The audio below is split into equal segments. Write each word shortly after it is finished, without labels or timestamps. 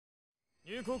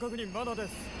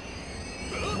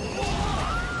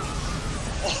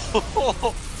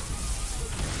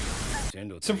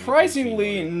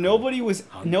Surprisingly,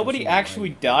 nobody actually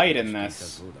died in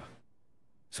this.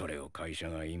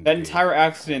 That entire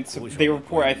accident, they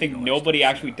report, I think nobody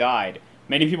actually died.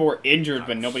 Many people were injured,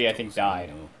 but nobody, I think,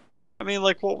 died. I mean,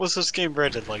 like, what was this game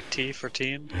rated? Like, T for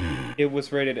teen? It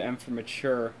was rated M for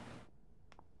mature.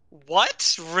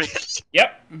 What? Really?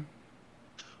 Yep.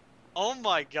 Oh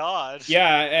my god.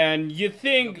 Yeah, and you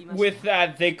think with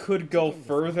that they could go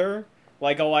further?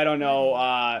 Like, oh, I don't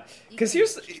know, because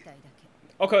here's...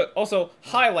 Okay, also,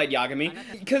 highlight Yagami.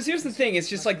 Because here's the thing, it's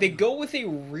just like, they go with a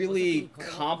really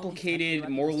complicated,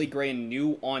 morally gray and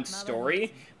nuanced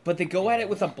story, but they go at it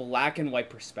with a black and white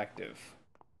perspective.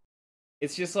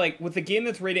 It's just like, with a game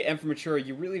that's rated M for mature,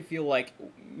 you really feel like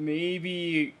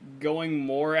maybe going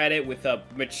more at it with a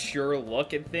mature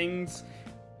look at things,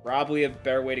 probably a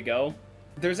better way to go.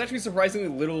 There's actually surprisingly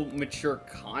little mature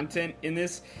content in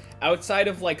this, outside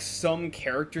of like some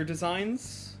character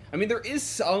designs. I mean, there is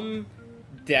some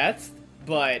death,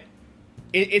 but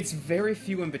it's very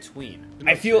few in between.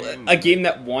 I feel a game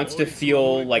that wants to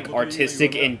feel like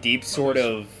artistic and deep sort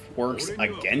of works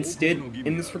against it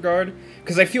in this regard,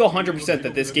 because I feel 100%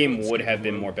 that this game would have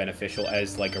been more beneficial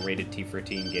as like a rated T for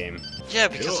teen game. Yeah,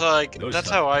 because like that's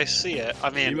how I see it. I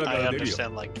mean, I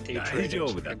understand like age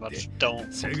ratings pretty much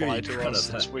don't apply to us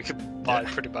since we can buy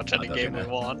pretty much any game we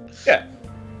want. Yeah.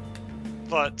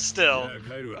 But still,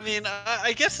 I mean,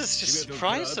 I guess it's just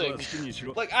surprising.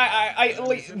 Like,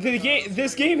 like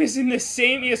this game is in the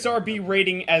same ESRB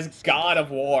rating as God of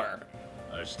War.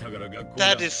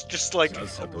 That is just like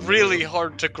really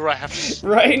hard to grasp.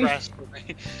 Right? For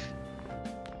me.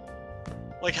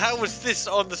 Like, how is this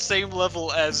on the same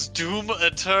level as Doom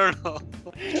Eternal?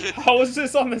 How is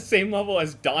this on the same level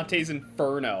as Dante's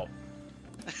Inferno?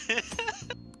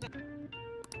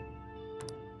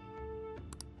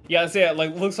 Yeah, that's it.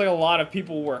 Like, looks like a lot of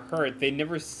people were hurt. They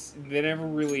never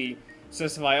really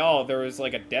specify. Oh, there was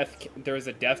like a death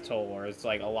toll, or it's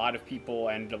like a lot of people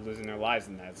ended up losing their lives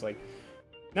in that. It's like,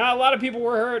 not a lot of people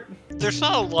were hurt. There's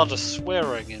not a lot of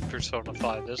swearing in Persona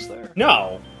 5, is there?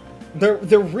 No, there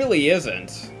really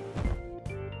isn't.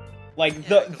 Like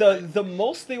the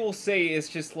most they will say is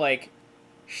just like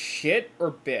shit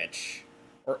or bitch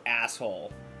or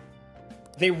asshole.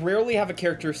 They rarely have a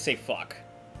character say fuck.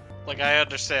 Like, I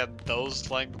understand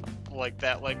those like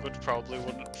that language probably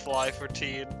wouldn't fly for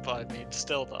teen, but I mean,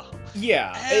 still though.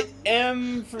 Yeah,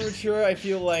 M for mature, I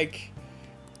feel like,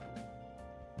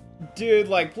 dude,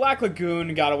 like, Black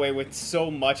Lagoon got away with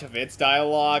so much of its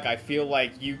dialogue, I feel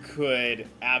like you could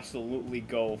absolutely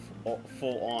go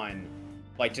full on,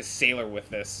 like, just Sailor with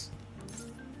this.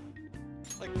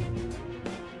 Like...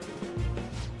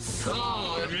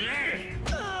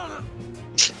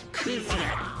 You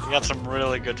got some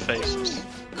really good faces.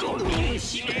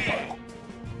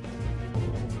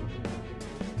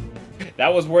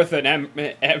 That was worth an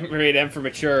M for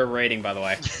mature rating, by the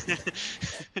way.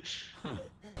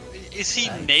 Is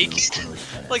he naked?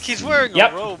 Like, he's wearing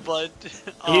a robe, but...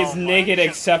 He's naked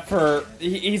except for...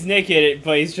 He's naked,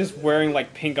 but he's just wearing,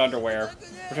 like, pink underwear.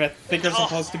 Which I think are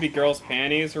supposed to be girls'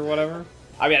 panties or whatever.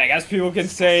 I mean, I guess people can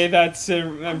say that's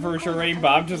a virtual rating, but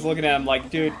I'm just looking at him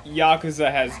like, dude,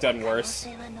 Yakuza has done worse.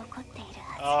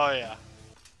 Oh, yeah.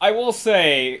 I will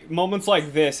say, moments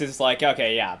like this is like,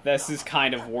 okay, yeah, this is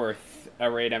kind of worth a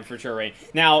raid M for sure rating.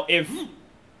 Now, if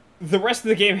the rest of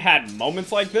the game had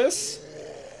moments like this,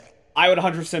 I would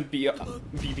 100% be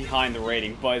behind the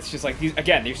rating, but it's just like, these,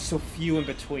 again, there's so few in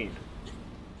between.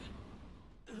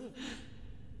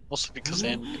 Also because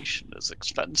animation is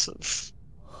expensive.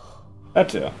 That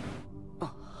too.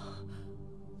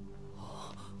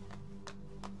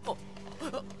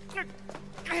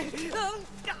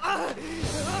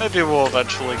 Maybe we'll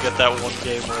eventually get that one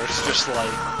game where it's just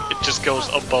like, it just goes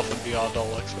above and beyond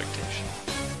all expectation.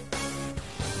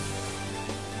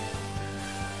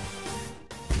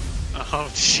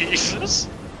 Oh, Jesus.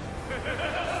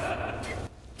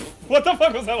 What the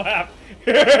fuck was that laugh?